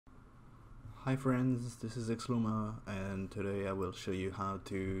Hi friends, this is Xluma, and today I will show you how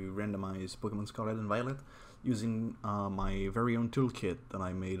to randomize Pokemon Scarlet and Violet using my very own toolkit that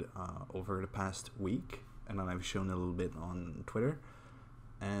I made over the past week, and then I've shown a little bit on Twitter.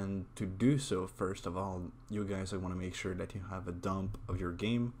 And to do so, first of all, you guys want to make sure that you have a dump of your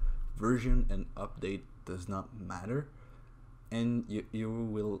game. Version and update does not matter. And you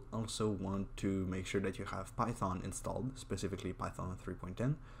will also want to make sure that you have Python installed, specifically Python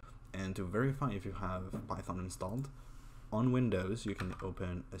 3.10. And to verify if you have Python installed, on Windows you can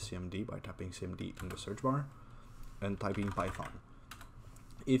open a CMD by typing CMD in the search bar and typing Python.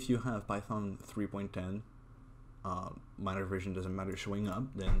 If you have Python 3.10, minor version doesn't matter showing up,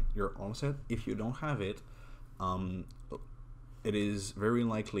 then you're all set. If you don't have it, it is very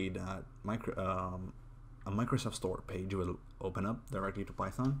likely that a Microsoft Store page will open up directly to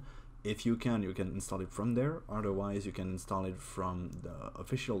Python. If you can install it from there. Otherwise, you can install it from the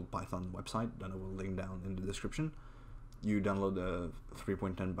official Python website that I will link down in the description. You download the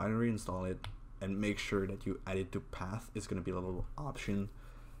 3.10 binary, install it, and make sure that you add it to path. It's going to be a little option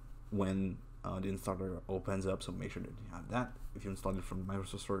when the installer opens up, so make sure that you have that. If you install it from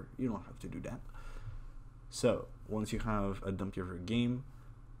Microsoft Store, you don't have to do that. So once you have a dump of your game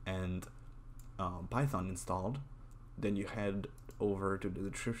and Python installed, then you head over to the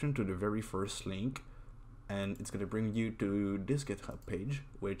description to the very first link, and it's going to bring you to this GitHub page,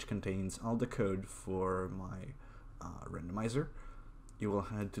 which contains all the code for my randomizer. You will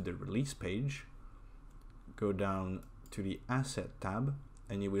head to the release page, go down to the asset tab,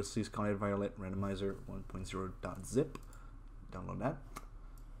 and you will see Scarlet Violet randomizer 1.0.zip. Download that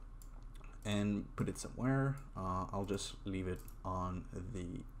and put it somewhere. I'll just leave it on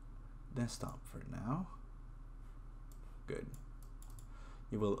the desktop for now. Good.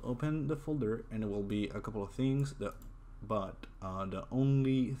 You will open the folder and it will be a couple of things, but the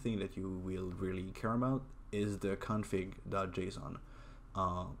only thing that you will really care about is the config.json.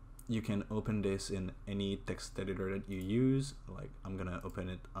 You can open this in any text editor that you use. Like, I'm gonna open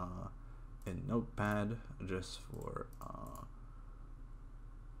it in Notepad just for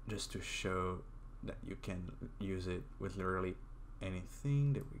just to show that you can use it with literally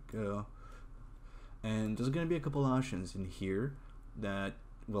anything. There we go. And there's going to be a couple options in here that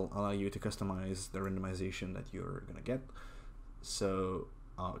will allow you to customize the randomization that you're going to get. So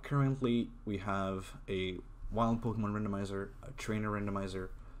currently we have a wild Pokemon randomizer, a trainer randomizer,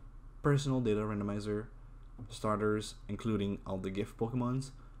 personal data randomizer, starters including all the gift Pokemons,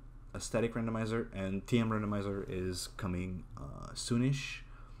 a static randomizer, and TM randomizer is coming soonish.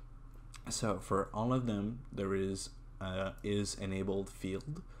 So for all of them there is enabled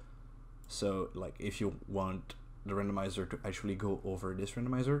field. So like, if you want the randomizer to actually go over this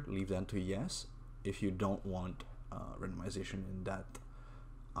randomizer, leave that to yes. If you don't want randomization in that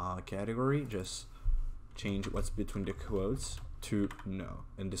category, just change what's between the quotes to no,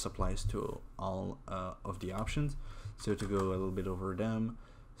 and this applies to all of the options. So to go a little bit over them,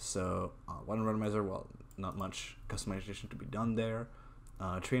 so one randomizer, well, not much customization to be done there.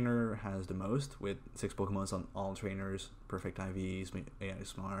 Trainer has the most, with 6 Pokemons on all trainers, perfect IVs, AI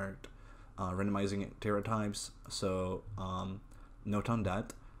smart, randomizing Terra types. So note on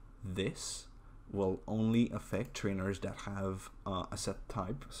that, this will only affect trainers that have a set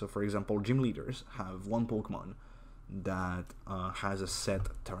type. So for example, gym leaders have one Pokemon that has a set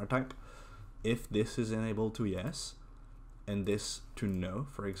Terra type. If this is enabled to yes and this to no,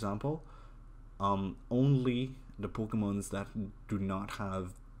 for example, only the Pokemons that do not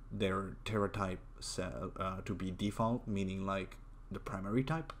have their Terra type set to be default, meaning like the primary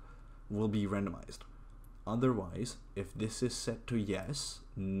type, will be randomized. Otherwise, if this is set to yes,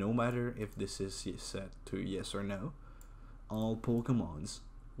 no matter if this is set to yes or no, all Pokemons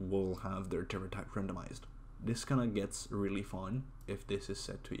will have their Terra type randomized. This kind of gets really fun if this is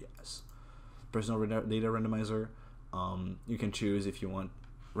set to yes. Personal data randomizer, you can choose if you want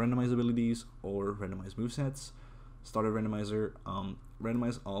randomized abilities or randomized movesets. Starter randomizer,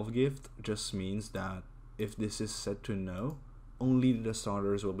 randomize all gift just means that if this is set to no, only the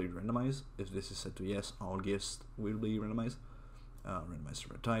starters will be randomized. If this is set to yes, all gifts will be randomized. Randomized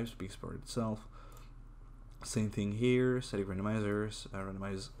Terra type speaks for itself. Same thing here, static randomizers,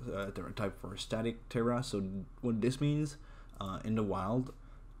 randomize Terra type for static Terra. So what this means in the wild,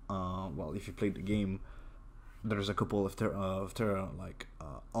 well, if you played the game, there's a couple of Terra like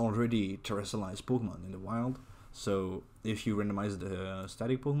already terrestrialized Pokemon in the wild. So if you randomize the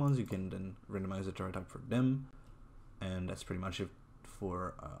static Pokemons, you can then randomize the Terra type for them. And that's pretty much it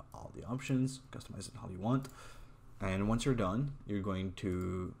for all the options. Customize it how you want. And once you're done, you're going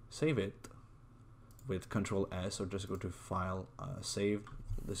to save it with Control S, or just go to File, Save.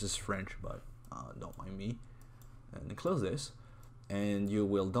 This is French, but don't mind me. And then close this, and you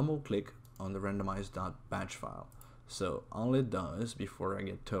will double click on the randomize.batch file. So all it does, before I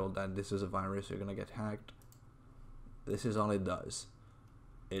get told that this is a virus, you're gonna get hacked, this is all it does.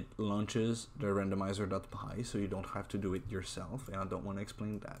 It launches the randomizer.py, so you don't have to do it yourself, and I don't want to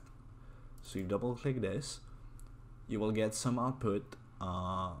explain that. So you double click this, you will get some output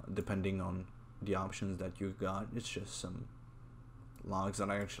depending on the options that you've got. It's just some logs that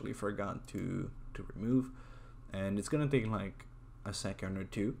I actually forgot to remove, and it's gonna take like a second or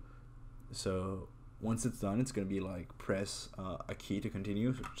two. So once it's done, it's gonna be like press a key to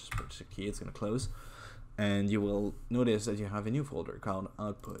continue. So just press a key, it's gonna close, and you will notice that you have a new folder called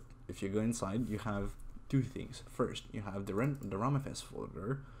output. If you go inside, you have two things. First, you have the ROMFS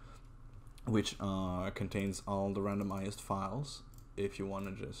folder, which contains all the randomized files if you want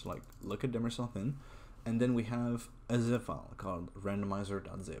to just like look at them or something. And then we have a zip file called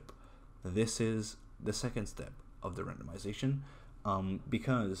randomizer.zip. This is the second step of the randomization,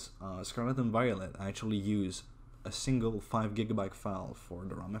 because Scarlet and Violet actually use a single 5 GB file for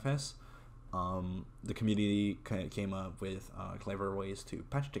the ROMFS. The community came up with clever ways to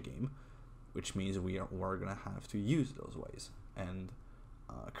patch the game, which means we're gonna have to use those ways. And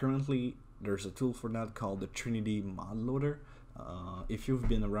currently there's a tool for that called the Trinity mod loader. If you've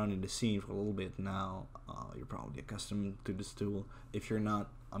been around in the scene for a little bit now, you're probably accustomed to this tool. If you're not,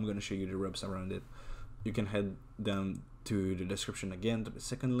 I'm going to show you the ropes around it. You can head down to the description again, to the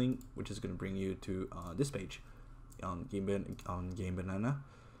second link, which is going to bring you to this page on Game Banana,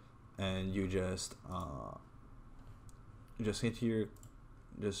 and you just hit here,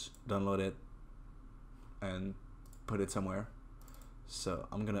 just download it and put it somewhere. So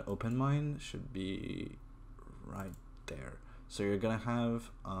I'm gonna open mine, should be right there. So you're gonna have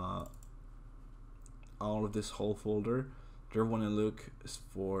all of this whole folder. You're gonna look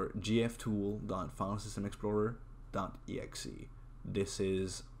for gftool.filesystemexplorer.exe. This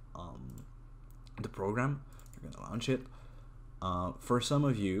is the program. You're gonna launch it. For some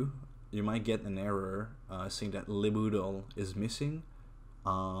of you, you might get an error saying that liboodle is missing.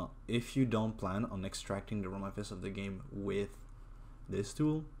 If you don't plan on extracting the ROMFS of the game with this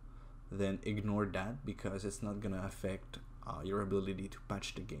tool, then ignore that, because it's not gonna affect your ability to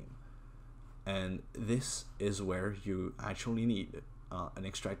patch the game. And this is where you actually need an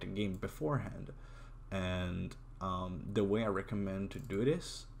extracted game beforehand. And the way I recommend to do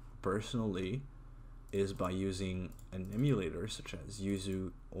this personally is by using an emulator such as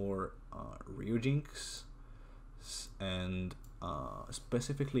Yuzu or Ryujinx. And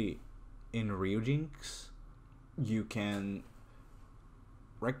specifically in Ryujinx, you can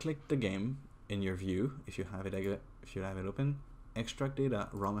right-click the game in your view if you have it open, extract data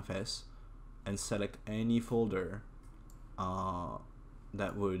ROMFS, and select any folder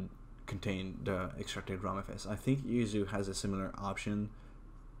that would contain the extracted ROMFS. I think Yuzu has a similar option,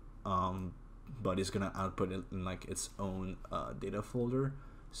 but it's gonna output it in like its own data folder.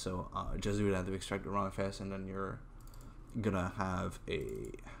 So just do that to extract the ROMFS, and then you're gonna have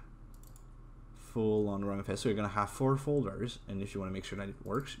a full on ROMFS. So you're gonna have 4 folders, and if you want to make sure that it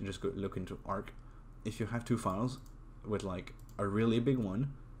works, you just go look into ARC. If you have 2 files with like a really big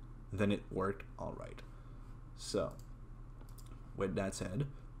one, then it worked all right. So with that said,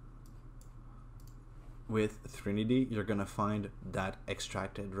 with Trinity, you're gonna find that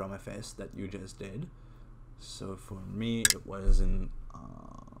extracted ROMFS that you just did. So for me, it was in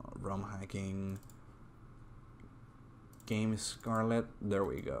ROM hacking game Scarlet. There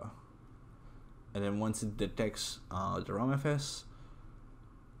we go. And then once it detects the ROMFS,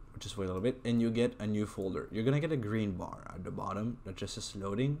 just wait a little bit, and you get a new folder. You're gonna get a green bar at the bottom that just says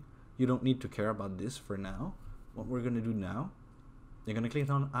loading. You don't need to care about this for now. What we're gonna do now, you're gonna click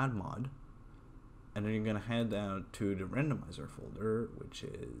on add mod, and then you're gonna head out to the randomizer folder, which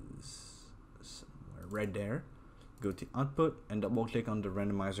is somewhere right there. Go to output and double click on the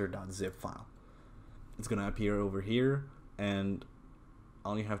randomizer.zip file. It's gonna appear over here, and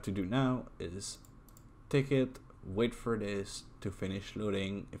all you have to do now is take it, wait for this to finish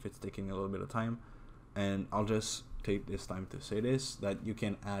loading if it's taking a little bit of time. And I'll just take this time to say this, that you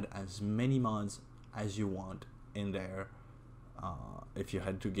can add as many mods as you want in there. If you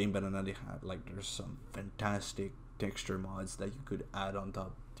head to Game Banana, they have like, there's some fantastic texture mods that you could add on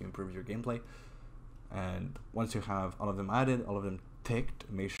top to improve your gameplay. And once you have all of them added, all of them ticked,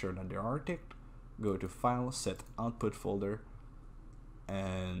 make sure that they are ticked, go to File, Set Output Folder,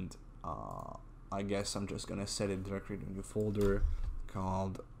 and I guess I'm just gonna set it directly to a new folder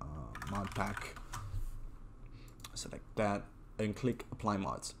called modpack. Select that and click Apply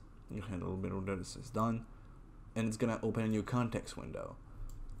Mods. You hit a little bit of this is done, and it's gonna open a new context window.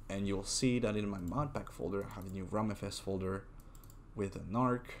 and you'll see that in my modpack folder I have a new ROMFS folder with an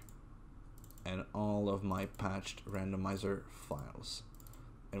arc and all of my patched randomizer files.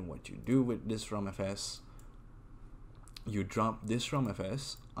 And what you do with this ROMFS, you drop this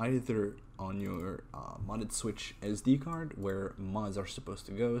ROMFS either on your modded switch SD card where mods are supposed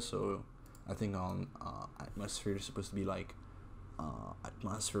to go. So I think on Atmosphere is supposed to be like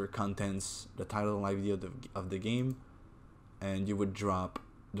Atmosphere contents the title and live video of the game, and you would drop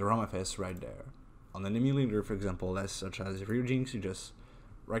the ROMFS right there. On an emulator, for example, such as Jinx, you just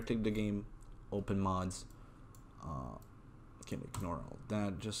right click the game, open mods. Can ignore all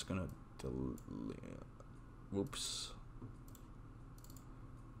that. Just gonna delete. Whoops.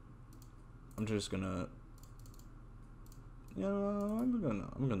 I'm just gonna. Yeah, I'm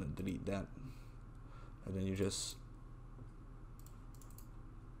gonna delete that, and then you just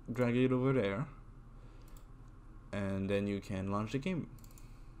drag it over there, and then you can launch the game.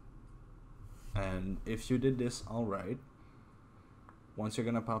 And if you did this all right, once you're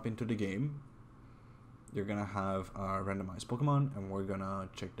gonna pop into the game, you're gonna have a randomized Pokemon, and we're gonna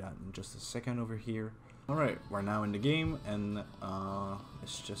check that in just a second over here. Alright, we're now in the game, and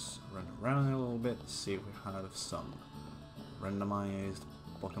let's just run around a little bit, see if we have some randomized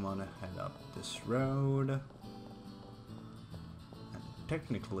Pokemon head up this road. And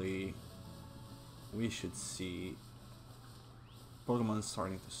technically, we should see Pokemon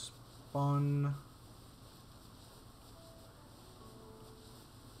starting to spawn.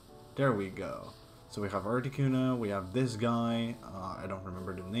 There we go. So we have Articuno, we have this guy, I don't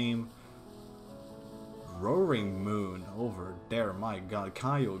remember the name. Roaring Moon over there, my god,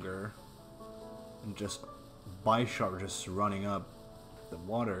 Kyogre. And just Bisharp just running up the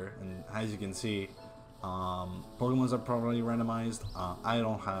water, and as you can see, Pokemons are probably randomized. I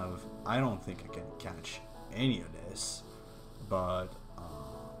don't think I can catch any of this, but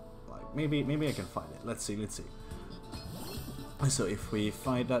like maybe I can find it. Let's see. So if we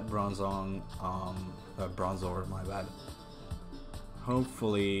fight that Bronzong, Bronzor, my bad.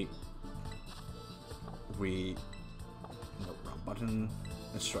 Hopefully we, no, wrong button.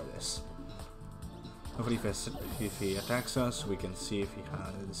 Let's try this. Hopefully if he attacks us, we can see if he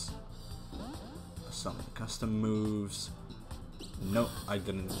has some custom moves. No, I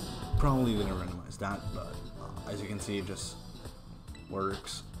probably didn't randomize that, but as you can see, it just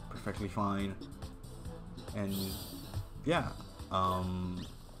works perfectly fine. And yeah,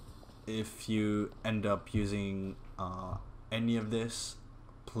 if you end up using any of this,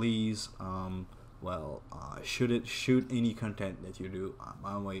 please shoot any content that you do.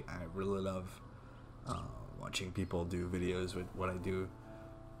 I really love watching people do videos with what I do,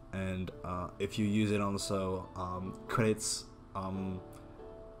 and if you use it also, credits,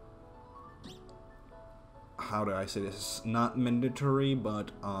 how do I say this, not mandatory,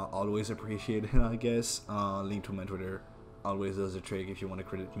 but always appreciated, I guess. Link to my Twitter always does the trick if you want to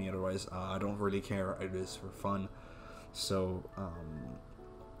credit me. Otherwise, I don't really care. I do this for fun. So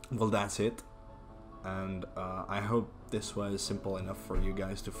well, that's it, and I hope this was simple enough for you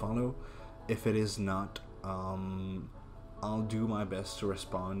guys to follow. If it is not, I'll do my best to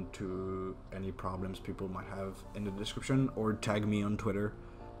respond to any problems people might have in the description, or tag me on Twitter.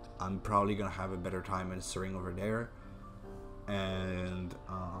 I'm probably gonna have a better time answering over there. And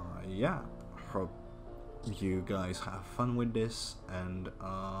yeah, hope you guys have fun with this, and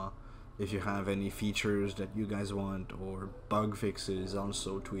if you have any features that you guys want or bug fixes,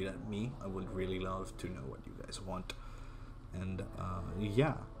 also tweet at me. I would really love to know what you guys want. And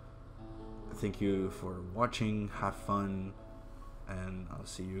yeah, thank you for watching, have fun, and I'll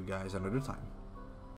see you guys another time.